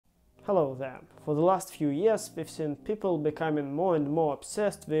Hello there. For the last few years, we've seen people becoming more and more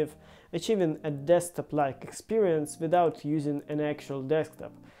obsessed with achieving a desktop-like experience without using an actual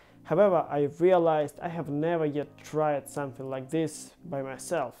desktop. However, I realized I have never yet tried something like this by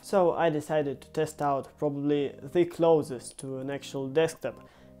myself. So I decided to test out probably the closest to an actual desktop,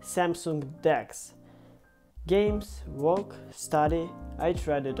 Samsung DeX. Games, work, study, I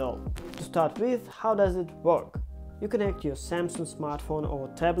tried it all. To start with, how does it work? You connect your Samsung smartphone or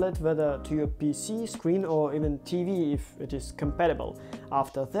tablet whether to your PC, screen or even TV if it is compatible.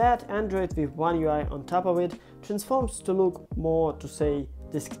 After that, Android with One UI on top of it transforms to look more, to say,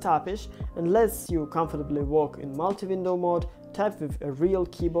 desktopish and lets you comfortably work in multi-window mode, type with a real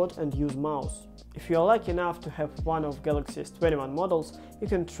keyboard and use mouse. If you are lucky enough to have one of Galaxy S21 models, you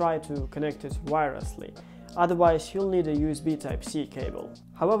can try to connect it wirelessly. Otherwise, you'll need a USB Type-C cable.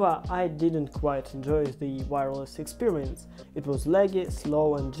 However, I didn't quite enjoy the wireless experience. It was laggy,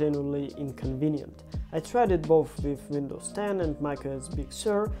 slow and genuinely inconvenient. I tried it both with Windows 10 and macOS Big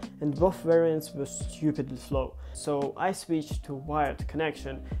Sur, and both variants were stupidly slow. So I switched to wired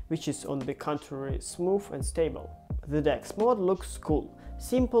connection, which is on the contrary smooth and stable. The DeX mode looks cool,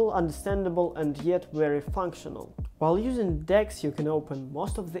 simple, understandable and yet very functional. While using DeX, you can open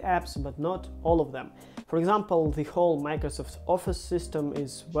most of the apps, but not all of them. For example, the whole Microsoft Office system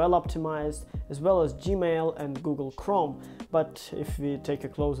is well optimized, as well as Gmail and Google Chrome, but if we take a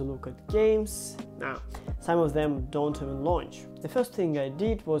closer look at games, some of them don't even launch. The first thing I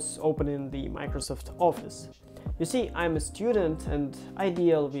did was opening the Microsoft Office. You see, I'm a student and I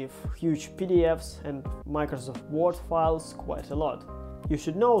deal with huge PDFs and Microsoft Word files quite a lot. You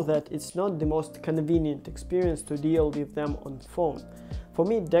should know that it's not the most convenient experience to deal with them on phone. For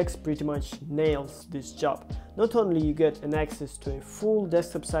me, DeX pretty much nails this job. Not only you get an access to a full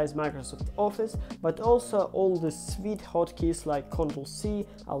desktop-sized Microsoft Office, but also all the sweet hotkeys like Ctrl+C,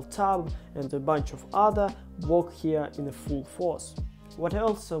 Alt-Tab and a bunch of other work here in a full force. What I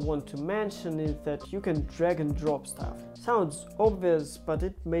also want to mention is that you can drag and drop stuff. Sounds obvious, but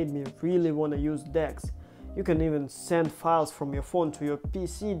it made me really want to use DeX. You can even send files from your phone to your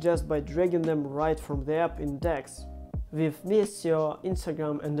PC just by dragging them right from the app in DeX. With Visio,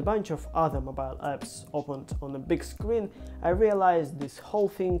 Instagram and a bunch of other mobile apps opened on a big screen, I realized this whole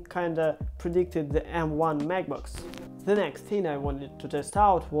thing kinda predicted the M1 MacBooks. The next thing I wanted to test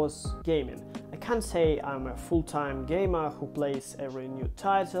out was gaming. I can't say I'm a full-time gamer who plays every new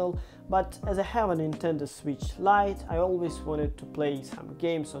title, but as I have a Nintendo Switch Lite, I always wanted to play some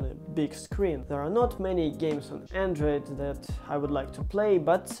games on a big screen. There are not many games on Android that I would like to play,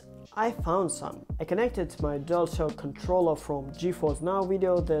 but I found some. I connected my DualShock controller from GeForce Now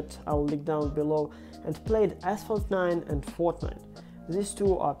video that I'll link down below and played Asphalt 9 and Fortnite. These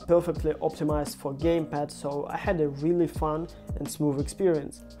two are perfectly optimized for gamepad, so I had a really fun and smooth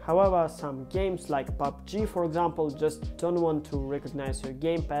experience. However, some games like PUBG, for example, just don't want to recognize your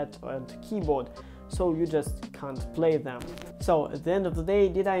gamepad and keyboard, so you just can't play them. So at the end of the day,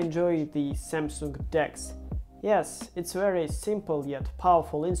 did I enjoy the Samsung DeX? Yes, it's a very simple yet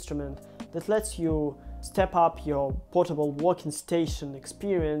powerful instrument that lets you step up your portable working station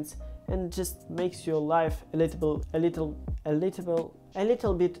experience and just makes your life a little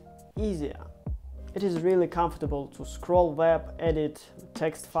bit easier. It is really comfortable to scroll web, edit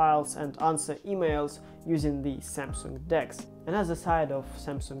text files and answer emails using the Samsung DeX. Another side of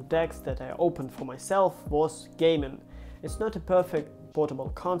Samsung DeX that I opened for myself was gaming. It's not a perfect portable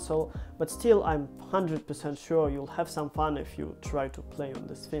console, but still I'm 100% sure you'll have some fun if you try to play on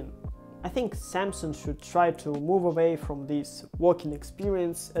this thing. I think Samsung should try to move away from this working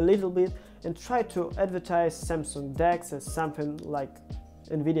experience a little bit and try to advertise Samsung DeX as something like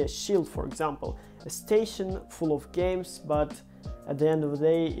Nvidia Shield, for example, a station full of games, but at the end of the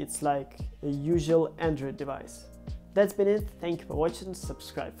day it's like a usual Android device. That's been it, thank you for watching,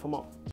 subscribe for more.